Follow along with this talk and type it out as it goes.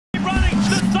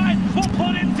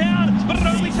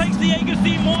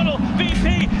Immortal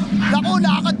VP. Naku,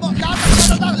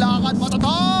 lakad mo to.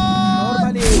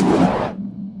 Normally.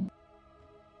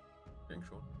 Getting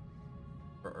short.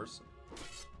 For Ursa.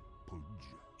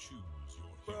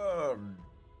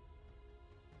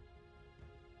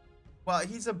 Well,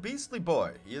 he's a beastly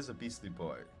boy. He is a beastly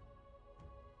boy.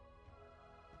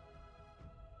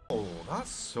 Oh,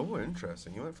 that's so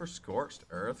interesting. He went for Scorched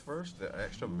Earth first, the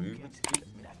extra movement speed.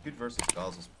 Good versus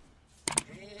Dazzle's.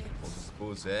 We'll just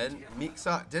goes in.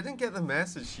 Mixa didn't get the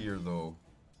message here though.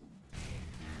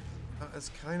 That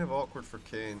is kind of awkward for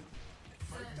Kane.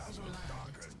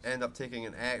 End up taking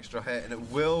an extra hit and it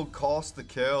will cost the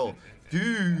kill.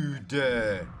 Dude!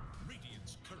 Dazzle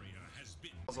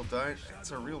down.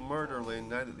 It's a real murder lane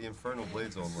now that the Infernal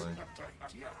Blade's online.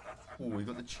 Oh, we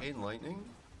got the Chain Lightning.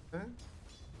 Okay.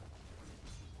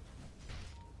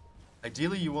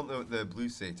 Ideally, you want the Blue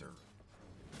Satyr.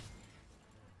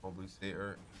 Blue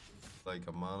Satyr, like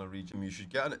a mana regen. You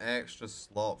should get an extra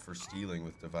slot for stealing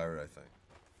with Devour, I think.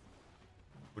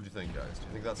 What do you think, guys? Do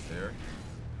you think that's fair?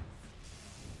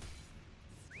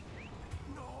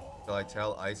 Shall I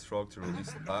tell Ice Frog to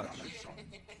release the patch?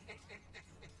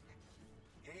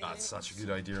 That's such a good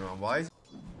idea, man. Why?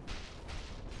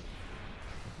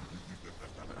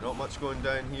 Not much going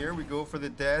down here. We go for the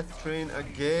Death Train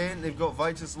again. They've got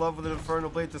Vitus Love with an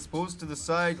Infernal Blade disposed to the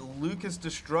side. Lucas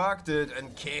distracted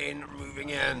and Kane moving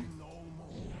in.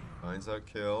 Finds that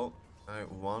kill.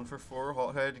 Out 1 for 4.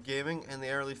 Hothead Gaming in the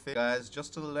early phase. Guys,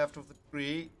 just to the left of the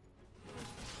tree.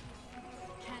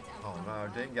 Oh no,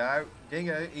 Dingo.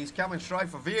 Dingo, he's coming straight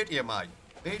for Vietia, mate.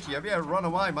 Vietia, have you ever run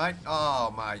away, mate?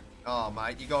 Oh, mate. Oh,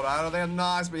 mate, you got out of there.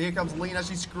 Nice, but here comes Lena.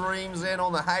 She screams in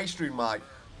on the high street, mate.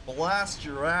 Blast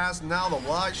your ass. Now the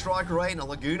Light Striker right in a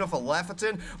Laguna for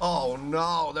Lefferton. Oh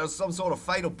no, there's some sort of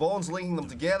fatal bonds linking them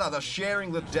together. They're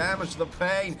sharing the damage, the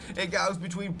pain. It goes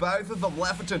between both of them.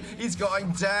 Lefferton, he's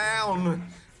going down.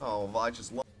 Oh,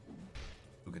 Vitus Love.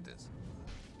 Look at this.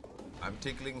 I'm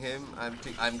tickling him.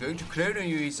 I'm going to chrono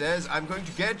you, he says. I'm going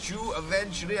to get you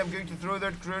eventually. I'm going to throw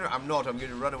that chrono. I'm not. I'm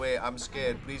going to run away. I'm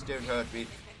scared. Please don't hurt me.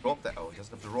 Drop that. Oh, he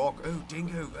doesn't have to rock. Oh,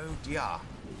 Dingo. Oh, dear.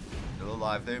 Still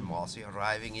alive there. Marcy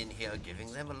arriving in here,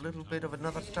 giving them a little bit of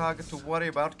another target to worry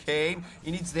about. Kane, he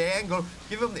needs the angle.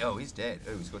 Give him the... Oh, he's dead.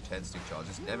 Oh, he's got 10 stick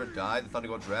charges. Never died. The Thunder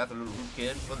God's Wrath, a little hook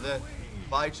in for the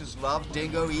Vitus Love.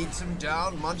 Dingo eats him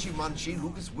down. Munchy, munchy.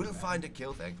 Lucas will find a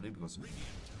kill, thankfully, because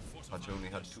Hutch only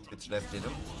had 2 hits left in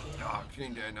him. Oh,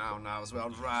 clean there now as well.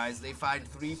 Rise. They find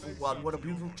 3 for 1. What a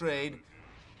beautiful trade.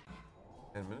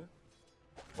 10 minutes.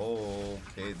 Oh,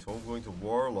 okay, Tom going to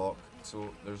Warlock.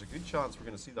 So there's a good chance we're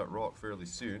going to see that rock fairly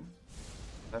soon.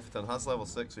 Lefferton has level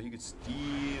 6, so he could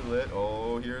steal it.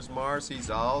 Oh, here's Marcy.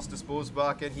 Zal's disposed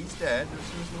back in. He's dead.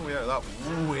 There's no way out of that.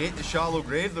 Ooh, wait, the shallow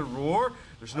grave, the roar.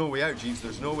 There's no way out, Jeeves.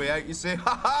 There's no way out. You say,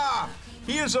 ha ha!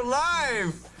 He is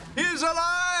alive! He is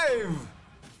alive!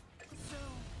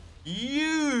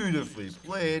 Beautifully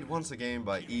played once again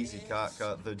by Easy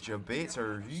KATKA. The debates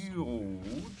are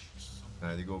huge.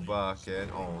 Now they go back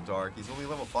in. Oh, Dark. He's only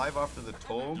level 5 after the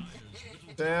tome.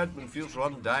 Deadman feels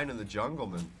run down in the jungle,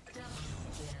 man.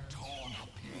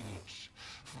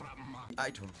 I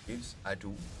don't, Gibbs. I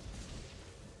do.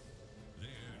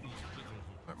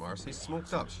 Alright, Marcy's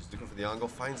smoked up. She's looking for the angle.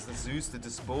 Finds the Zeus to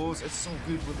dispose. It's so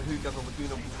good with the hook and the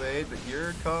Laguna Blade. But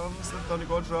here comes the Thunder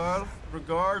God's Wrath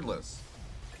regardless.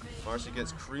 Marcy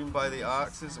gets creamed by the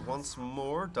axes once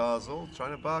more. Dazzle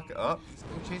trying to back it up. He's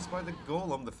being chased by the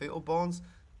Golem. The Fatal Bonds.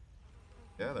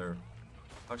 Yeah, they're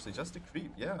actually just a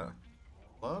creep. Yeah.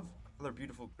 Love. Another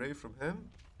beautiful grave from him.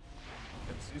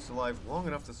 Gets Zeus alive long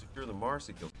enough to secure the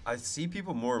Marcy kill. I see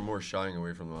people more and more shying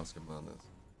away from the Mask of Madness.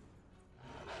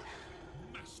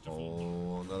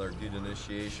 Oh, another good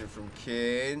initiation from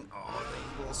Kane. Oh,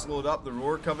 they all slowed up. The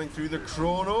roar coming through the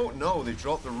chrono. No, they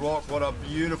dropped the rock. What a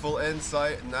beautiful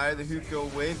insight. Now the hook go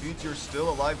away. Beauty are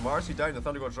still alive. Marcy down. The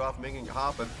Thunder God's Wrath making it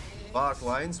happen. Back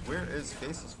lines. Where is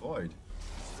Faceless Void?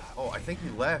 Oh, I think he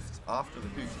left after the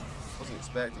hook. Wasn't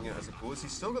expecting it, I suppose.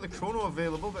 He's still got the chrono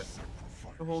available, but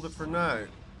to hold it for now.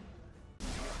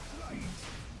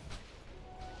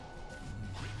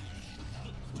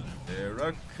 They're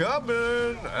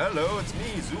a-coming! Hello, it's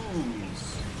me,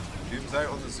 Zeus. Doom's out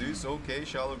on the Zeus. Okay,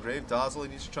 Shallow Grave. Dazzle, he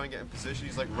needs to try and get in position.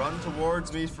 He's like, run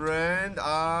towards me, friend.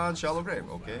 And Shallow Grave.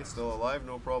 Okay, still alive,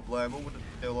 no problem. What did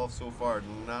it tail off so far?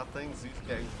 Nothing. Zeus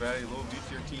getting very low due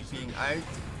to your TPing out.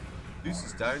 Zeus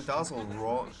is down. Dazzle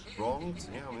wronged.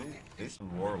 Yeah, I mean, he's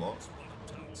some Warlock.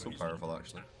 So powerful,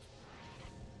 actually.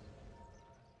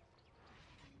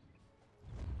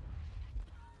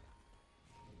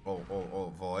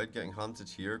 Oh, Void getting hunted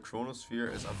here.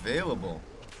 Chronosphere is available.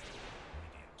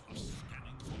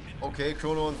 Okay,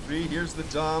 Chrono on 3. Here's the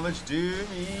damage. Doom,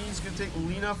 he's going to take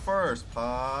Lina first.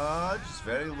 Podge is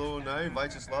very low now.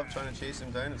 Vyacheslav trying to chase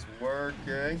him down. It's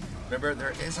working. Remember,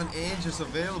 there is an Aegis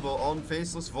available on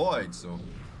Faceless Void, so...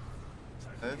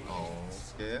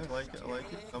 okay, I like it, I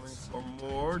like it. Coming for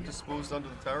more. Disposed under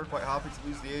the tower. Quite happy to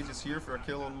lose the Aegis here for a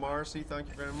kill on Marcy. Thank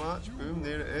you very much. Boom,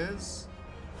 there it is.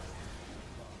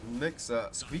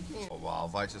 Nixa squeaking. Oh wow,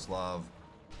 Vyacheslav.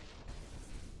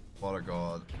 What a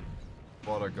god.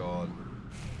 What a god.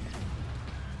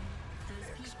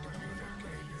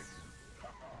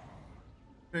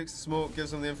 Breaks the smoke,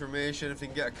 gives them the information. If they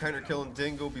can get a counter kill on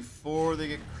Dingo before they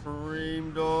get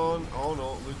creamed on. Oh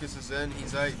no, Lucas is in.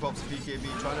 He's out. He pops the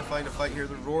PKB. Trying to find a fight here.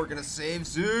 The Roar gonna save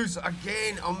Zeus.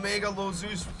 Again, Omega low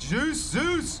Zeus.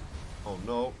 Zeus! Oh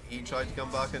no, he tried to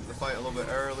come back into the fight a little bit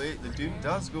early. The Doom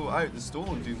does go out. The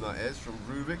stolen Doom, that is, from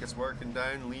Rubik. It's working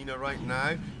down Lina right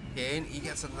now. Kane, he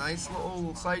gets a nice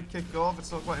little side kick off.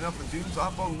 It's not quite enough. And Doom's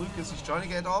up on Lucas. He's trying to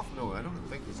get off. No, I don't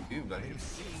think he's doomed. I think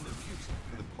it's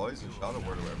the poison shadow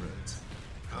word or whatever it is.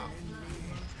 Oh.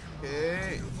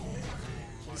 Okay.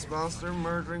 Beastmaster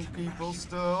murdering people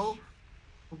still.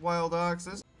 Wild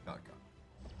axes.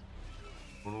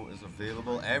 Chrono is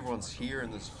available. Everyone's here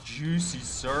in this juicy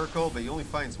circle, but he only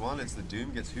finds one. It's the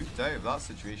Doom. Gets hooked out of that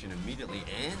situation immediately.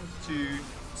 Into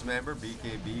his member,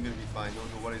 BKB, going to be fine.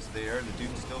 No worries there. The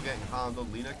Doom's still getting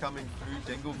handled. Lina coming through.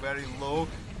 Dingo very low.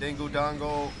 Dingo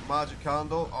dangle. Magic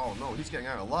candle. Oh no, he's getting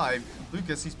out alive.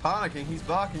 Lucas, he's panicking. He's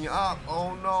backing it up.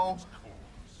 Oh no.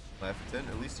 Left it in.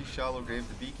 At least he's shallow grave.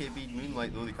 The BKB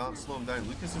Moonlight, though, they can't slow him down.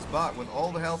 Lucas is back with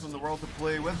all the health in the world to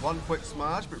play with. One quick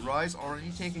smash, but Rise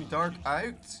already taking Dark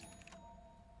out.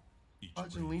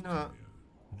 Podge and Lina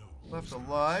left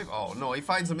alive. Oh no, he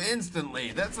finds him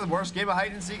instantly. That's the worst game of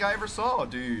hide and seek I ever saw,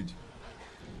 dude.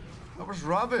 That was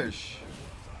rubbish.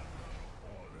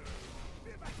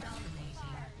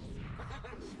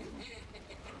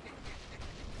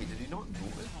 Hey, did he not know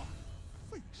it?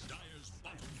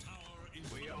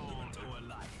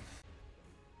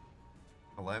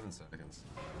 11 seconds.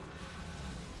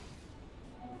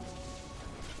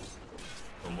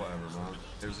 Or whatever, man.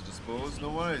 There's a dispose, no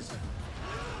worries.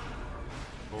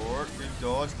 Or big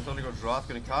dodge. The Thundergod Draft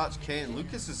gonna catch Kane.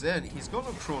 Lucas is in. He's got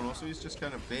no chrono, so he's just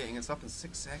kind of baiting. It's up in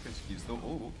 6 seconds. He's though.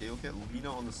 Oh, okay, okay.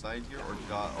 Lina on the side here, or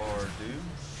Doom.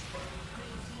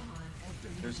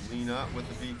 There's Lina with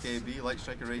the BKB. Light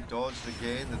Striker rate dodged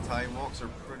again. The time walks are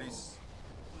pretty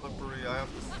slippery, I have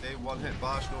to say. One hit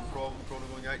bash, no problem. Chrono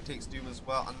going out, takes Doom as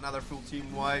well. Another full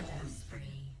team wipe.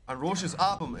 And Roche's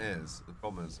album is. The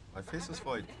problem is, my Faceless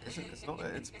Void isn't. It's not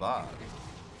that it's bad.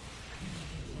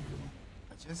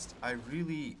 I'm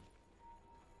really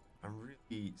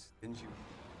stingy with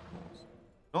chronos.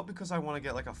 Not because I want to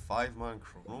get like a 5-man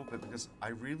chrono, but because I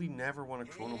really never want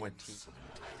to chrono my team.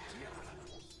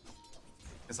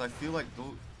 Because I feel like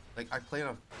I play in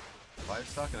a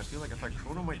 5-stack, and I feel like if I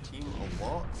chrono my team a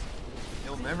lot,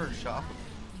 he'll never shop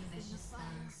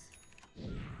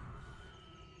him.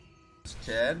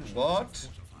 10, what?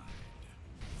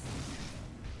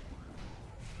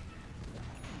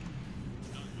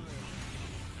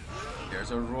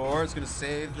 There's a Roar. It's going to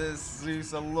save this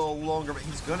Zeus a little longer, but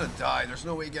he's going to die. There's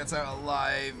no way he gets out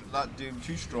alive. That Doom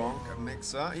too strong.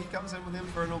 Mixa. He comes in with the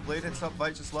Infernal Blade. Hits up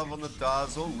Vyacheslav on the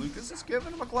Dazzle. Lucas is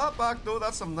giving him a clap back, though.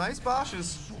 That's some nice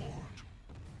bashes.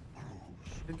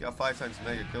 Didn't get a 5 times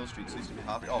mega kill streak, so he's gonna be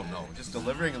happy. Oh no, just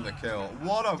delivering him the kill.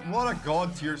 What a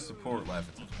god tier support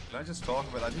left. Can I just talk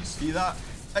about that? Do you see that?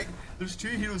 Like, there's 2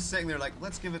 heroes sitting there like,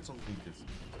 let's give it to Lucas.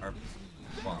 Or,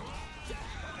 come on.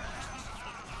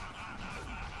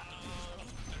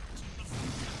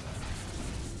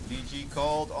 DG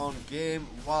called on game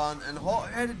 1, and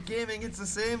Hot-Headed Gaming, it's the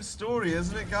same story,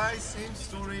 isn't it, guys? Same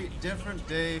story, different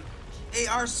day. They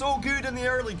are so good in the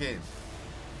early game.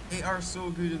 They are so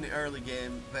good in the early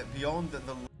game, but beyond the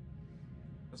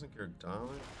doesn't care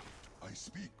damage. I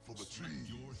speak for the trees.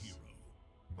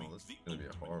 Oh, this is gonna be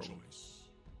a horrible.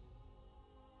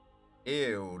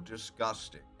 Ew,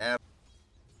 disgusting.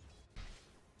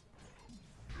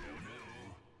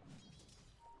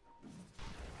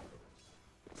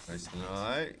 Nice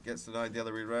deny. Gets denied the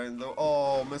other way around though.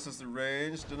 Oh, misses the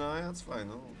range. Deny. That's fine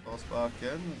though. Toss back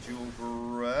in. Dual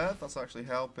breath. That's actually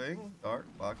helping. Dark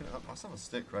backing it up. Must have a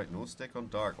stick, right? No stick on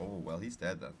Dark. Oh, well, he's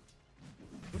dead then.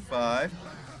 Goodbye.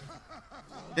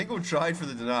 Dingo tried for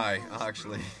the deny,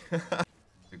 actually.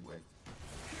 Big wig.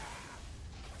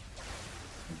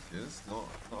 Yes, not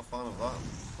a fan of that.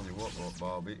 Tell you what,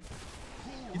 Barbie.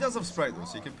 He does have Sprite though,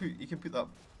 so you can put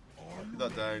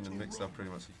that down and mix that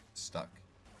pretty much stuck.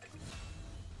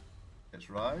 It's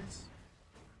Rise.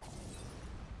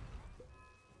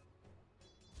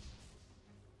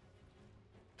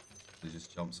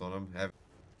 just jumps on him. Heavy.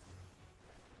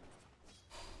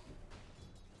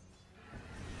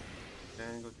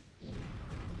 Dango,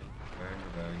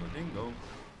 dango, dingo.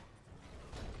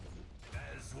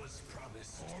 As was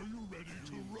promised. Are you ready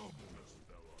to rumble?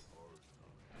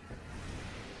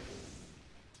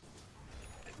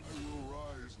 I will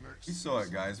rise next. We saw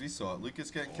it, guys. We saw it. Lucas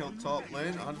getting killed top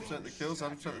lane. 100% of the kills,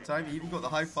 100% of the time. He even got the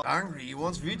high five. Angry. He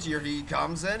wants Vutier. He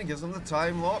comes in. He gives him the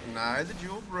time lock. Now the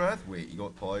dual breath. Wait, he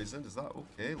got poisoned. Is that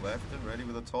okay? Left and ready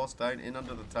with a toss down in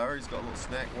under the tower. He's got a little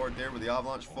snack ward there with the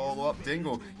avalanche follow up.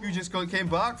 Dingo, you just came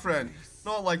back, friend.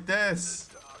 Not like this.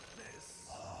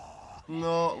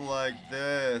 Not like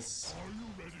this.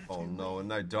 Oh no, and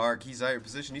now Dark, he's out of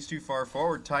position. He's too far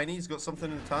forward. Tiny, he's got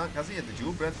something in the tank. Has he? The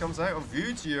dual breath comes out on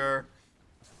Vutier.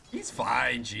 He's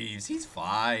fine, Jeeves. He's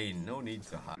fine. No need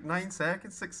to hack. 9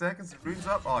 seconds, 6 seconds. Rune's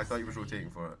up. Oh, I thought he was rotating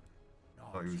for it.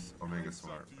 I thought he was Omega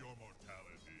Smart.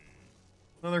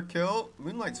 Another kill.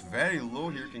 Moonlight's very low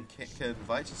here. Can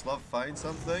Vicious Love find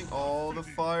something? Oh, the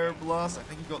Fire Blast. I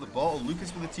think he got the bottle.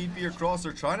 Lucas with a TP across.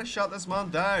 They're trying to shut this man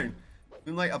down.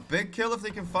 Moonlight, a big kill if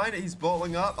they can find it. He's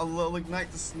bottling up. A little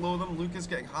ignite to slow them. Lucas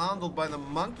getting handled by the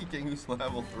Monkey King, who's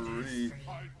level 3.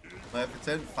 Left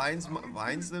 10 finds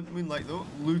the Moonlight though.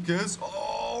 Lucas,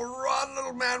 oh, run,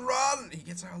 little man, run! He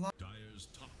gets out alive.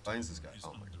 Finds this guy.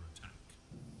 Oh my god.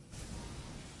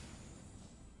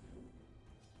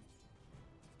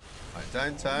 Alright,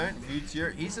 downtown,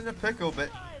 Vutier. He's in a pickle, but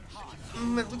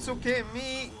it looks okay to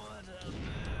me.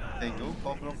 Dingo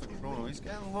popping off the chrono. He's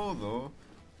getting low though.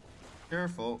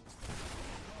 Careful.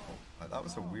 Oh, that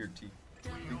was a weird team.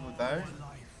 Dingo down.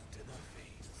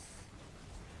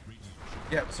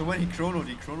 Yeah, so when he chronoed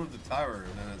the tower,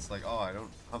 and then it's like, oh, I don't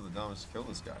have the damage to kill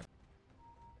this guy.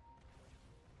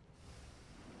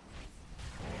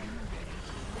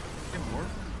 Get more.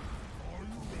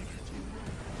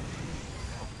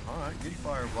 Alright, good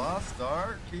fire blast.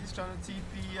 Dark, he's trying to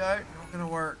TP out. Not gonna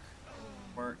work.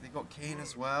 They got Kane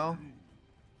as well.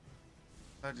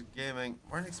 Magic Gaming.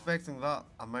 Weren't expecting that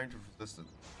amount of resistance.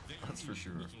 That's for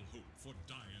sure.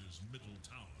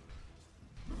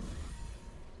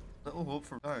 Little hope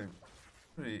for down.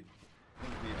 Pretty.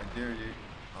 I dare you.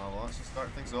 I'll actually start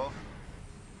things off.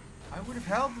 I would have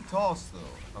held the toss though,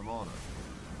 if I'm honest.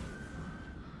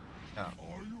 Yeah.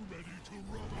 Are you ready to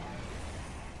rumble?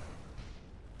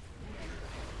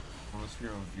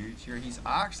 Monosphere on Vutier. He's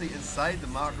actually inside the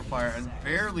macropire and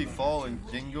barely falling.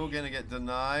 Jingo gonna get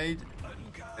denied.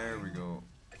 There we go.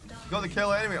 Got the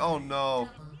kill anyway. Oh no.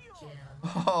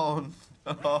 Oh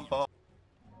no.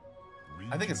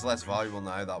 I think it's less valuable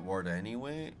now, that ward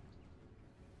anyway.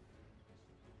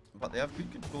 But they have good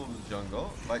control of the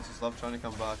jungle. Vicious Love trying to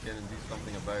come back in and do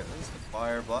something about this. The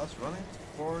Fire Blast running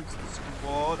towards the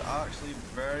squad. Actually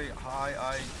very high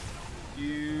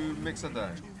IQ. Mix it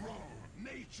down.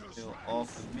 Kill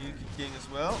off the Muki King as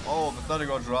well. Oh, the Thunder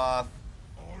God's Wrath.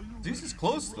 Zeus is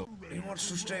close though. He wants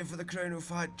to stay for the chrono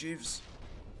fight, Jeeves.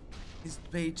 He's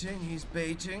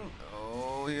baiting.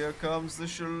 Oh, here comes the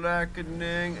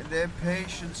shellackening. Their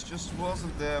patience just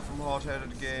wasn't there from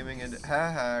Hot-Headed Gaming, and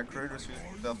haha, Kratos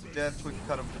fell to death. Quick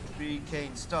cut of the tree.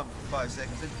 Kane stumped for 5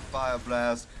 seconds into Fire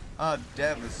Blast. A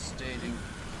devastating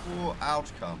poor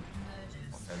outcome.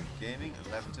 Hot-Headed Gaming,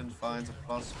 Leviton finds a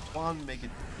 +1, make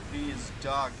it 3 as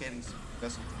Dark getting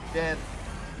vessel to death.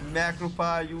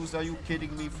 Macropire used, are you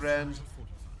kidding me, friend?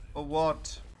 Or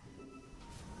what?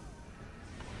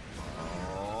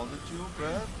 Oh, the dual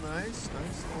breath, nice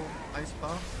little ice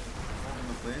path, holding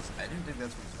the place. I didn't think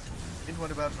that's what didn't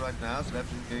worry about it right now. So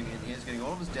Leviton going in here, he's getting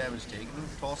all of his damage taken,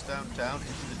 tossed downtown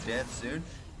into the death zone.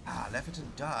 Ah,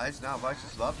 Leviton dies, now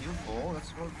Vicious Love, he'll fall,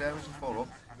 that's a lot of damage to follow.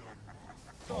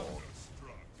 Oh.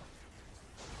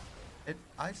 It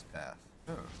ice path.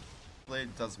 Oh.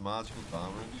 Blade does magical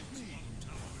damage.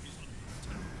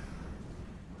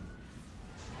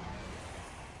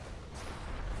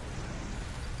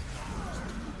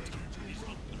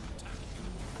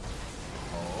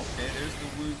 There's the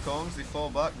Wukongs, they fall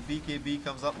back, the BKB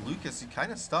comes up. Lucas, he's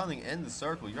kind of standing in the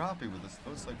circle. You're happy with this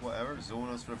though, it's like whatever. Zone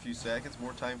us for a few seconds,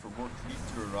 more time for more creep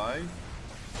to arrive.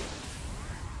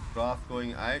 Wrath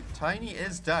going out. Tiny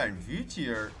is down.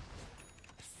 Vutier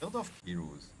killed off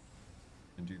heroes.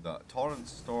 Can do that. Torrent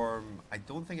Storm, I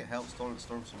don't think it helps Torrent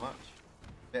Storm so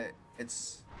much.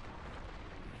 It's...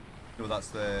 No, that's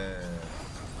the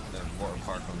water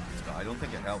park on the Pizza. I don't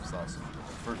think it helps that so much.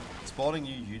 For spawning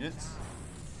new units,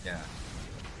 yeah,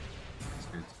 it's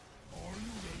good.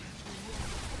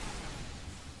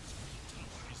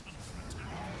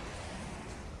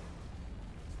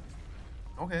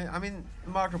 Okay, I mean, the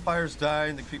Markiplier's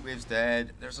down, the creep wave's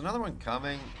dead. There's another one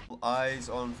coming. Eyes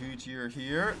on Vutier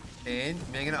here. And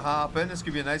making it happen. This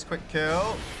could be a nice quick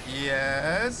kill.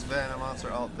 Yes, Venom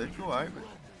Monster ult did go out, but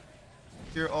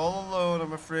you're all alone,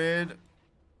 I'm afraid.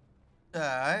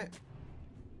 Die.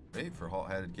 Wait for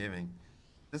Hot-Headed Gaming.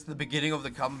 This is the beginning of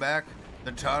the comeback.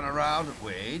 The turnaround.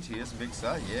 Wait, here's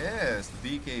Mixa. Yes,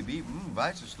 the BKB.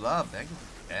 Vitus Love. Thank you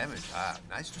for the damage. Ah,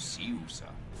 nice to see you, sir.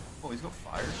 Oh, he's got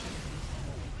Fire Shield.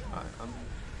 Alright, I'm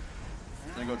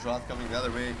gonna go Droth coming the other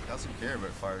way. Doesn't care about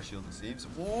Fire Shield, it seems.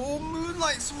 Oh,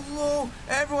 Moonlight so low.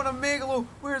 Everyone a Megalo.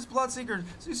 Where's Bloodseeker?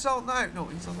 Is he salting out? No,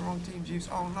 he's on the wrong team, Jeeves.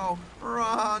 Oh no.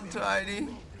 Run, Tiny.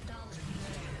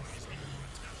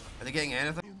 Are they getting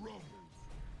anything?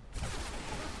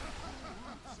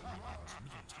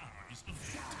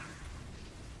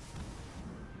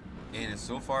 And it's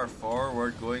so far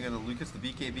forward going into Lucas, the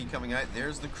BKB coming out.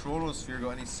 There's the Chronosphere.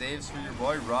 Got any saves for your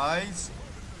boy? Rise.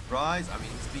 Rise. I mean,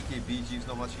 it's BKB. Jeeves,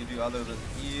 not much you can do other than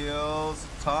heals.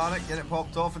 Tonic, get it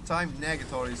popped off in time.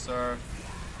 Negatory, sir.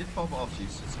 Did pop it off,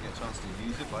 Jeeves, just to get a chance to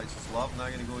use it. But it's just love. Now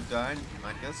going to go down.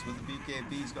 I guess with the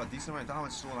BKB, he's got a decent amount of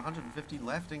damage. Still 115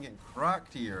 left and getting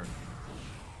cracked here.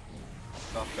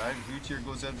 Stuff down. Vutier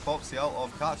goes in, pops the ult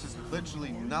off, catches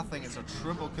literally nothing. It's a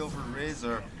triple kill for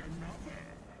Razor.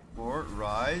 Or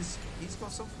Rise. He's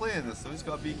got some play in this, though. He's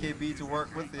got BKB to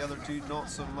work with. The other two, not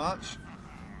so much.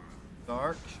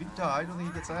 Dark should die. I don't think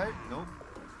he gets out. Nope.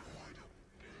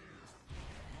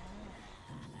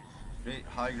 Great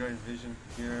high ground vision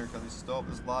here. Can they stop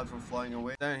this lad from flying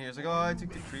away? Down here, it's like, oh, I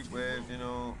took the creep wave, you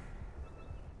know.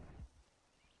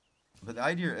 But the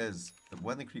idea is that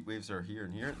when the creep waves are here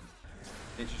and here,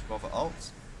 nature's buff it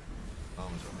ults.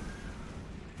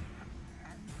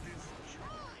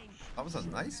 That was a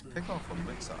nice pick-off from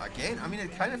Mixa. Again, I mean,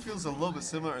 it kind of feels a little bit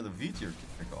similar to the V-tier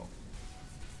pick-off.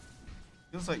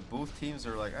 Feels like both teams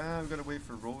are like, we've got to wait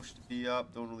for Roche to be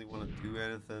up, don't really want to do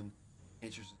anything.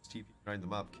 Nature's just TP around the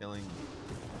map, killing.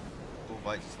 Go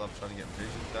Vitus Love trying to get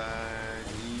vision down.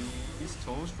 He's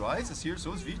toast. Rise is here,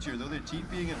 so is V-tier, though they're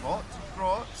TPing in hot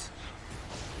spots.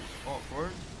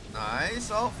 Awkward. Nice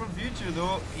ult from V-tier,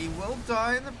 though. He will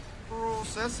die in the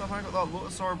process. Somehow got that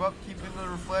Lotus Orb up, keeping the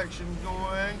reflection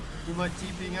going. Moonlight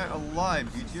TPing out alive.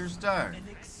 V-tier's down.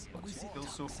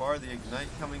 Kills so far. The Ignite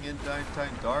coming in downtown.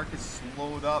 Dark is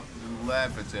slowed up.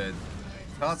 Levited.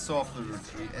 Cuts off the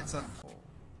retreat. It's an...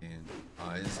 And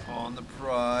eyes on the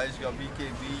prize. You got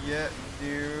BKB yet?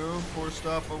 No. Force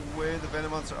stuff away. The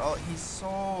Venom Monster. Oh, he's so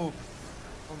on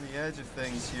the edge of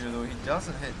things here, though. He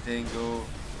doesn't hit Dingo.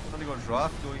 Thundergo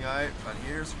Draft going out, and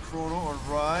here's Chrono on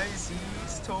Rise.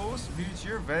 He's toast.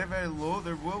 Vutier very, very low.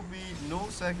 There will be no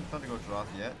second Thundergo Draft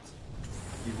yet.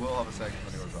 He will have a second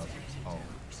Thundergo Draft. Oh.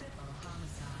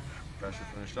 Pressure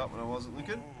finished up when I wasn't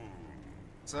looking.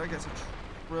 So gets a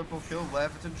triple kill.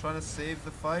 Leviton trying to save the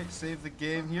fight, save the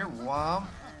game here. Wham!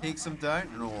 Takes him down.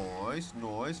 Nice,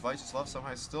 nice. Vitus Love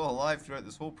somehow still alive throughout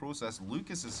this whole process.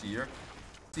 Lucas is here.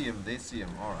 See him, they see him.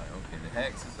 Alright, okay. The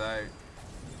Hex is out.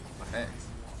 A Hex.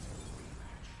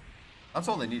 That's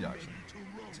all they need, actually.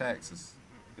 Hex is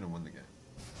going to win the game.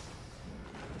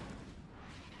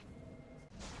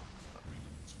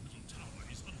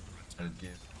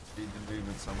 Speed the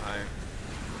movement somehow.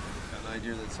 Got an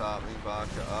idea that's happening. Back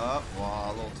it up.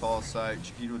 Wow, a little toss out.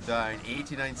 Chiquito down.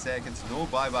 89 seconds. No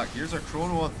buyback. Here's our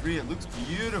Chrono on 3. It looks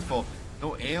beautiful.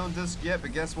 No Aeon disc yet,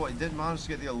 but guess what? He did manage to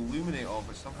get the Illuminate off,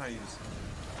 which somehow he's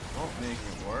not making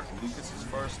it work. Lucas's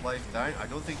first life down. I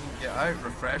don't think he can get out.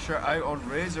 Refresher out on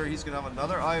Razor. He's going to have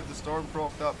another Eye of the Storm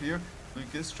procced up here.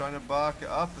 Lucas trying to back it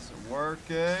up. Is it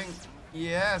working?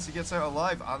 Yes, he gets out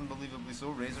alive. Unbelievably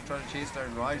so. Razor trying to chase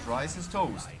down Rise. Rise is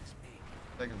toast.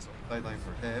 Second sideline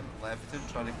for him.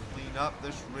 Leviton trying to clean up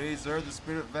this Razor. The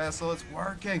Spirit Vessel. It's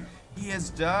working. He is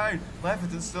down.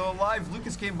 Leviton's still alive.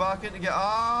 Lucas came back in to get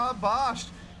bashed.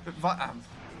 But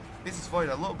Faces Void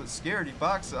a little bit scared. He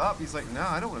backs it up. He's like,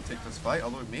 nah, I don't want to take this fight.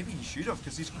 Although maybe he should have,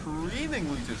 because he's creaming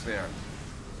Lutus there.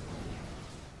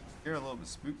 Here a little bit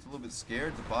spooked, a little bit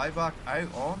scared. The buyback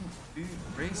out on the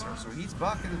Razor. So he's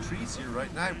back in the trees here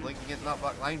right now. Blinking into that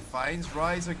back line. Finds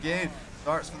Rise again.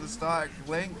 Starts for the static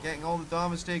blink. Getting all the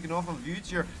damage taken off on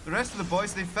Vutier. The rest of the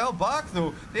boys, they fell back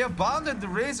though. They abandoned the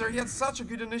Razor. He had such a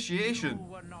good initiation.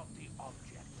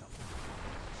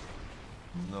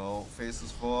 No.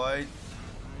 Faces Void.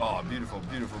 Oh, beautiful,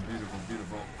 beautiful, beautiful,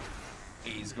 beautiful.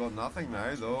 He's got nothing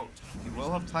now, though. He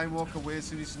will have Time Walk away as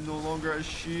soon as he's no longer a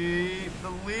sheep.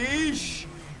 The leash!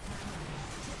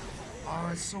 Oh,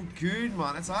 it's so good,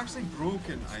 man. It's actually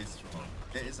broken, Ice Drop.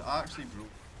 It is actually broken.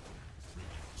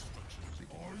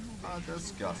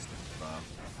 Disgusting stuff.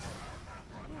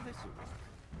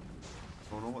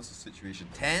 Oh no, what's the situation?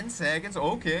 10 seconds.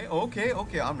 Okay.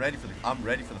 I'm ready for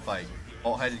the fight.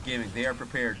 Hot-headed gaming, they are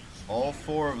prepared. All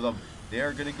 4 of them. They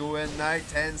are going to go in now.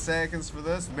 10 seconds for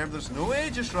this. Remember, there's no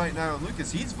Aegis right now.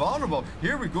 Lucas, he's vulnerable.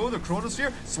 Here we go. The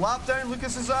Chronosphere. Slap down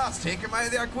Lucas's ass. Take him out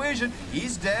of the equation.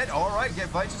 He's dead. All right, get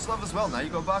Vitus Love as well. Now you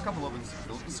got back up a little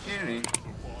bit scary.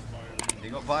 They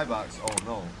got buybacks. Oh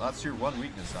no, that's your one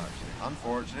weakness actually.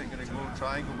 Unfortunate. Gonna go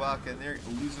try and go back in there.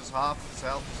 Loses half of his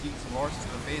health. He's eating some horses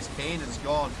to the face. Kane is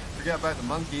gone. Forget about the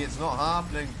monkey. It's not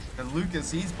happening. And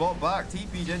Lucas, he's bought back.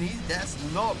 TP'd in. He does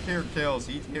not care kills.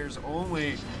 He cares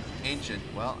only Ancient.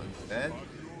 Well, instead,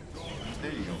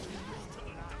 there you go.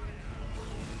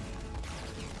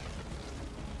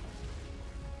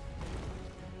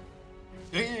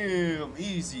 Damn,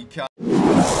 easy cut.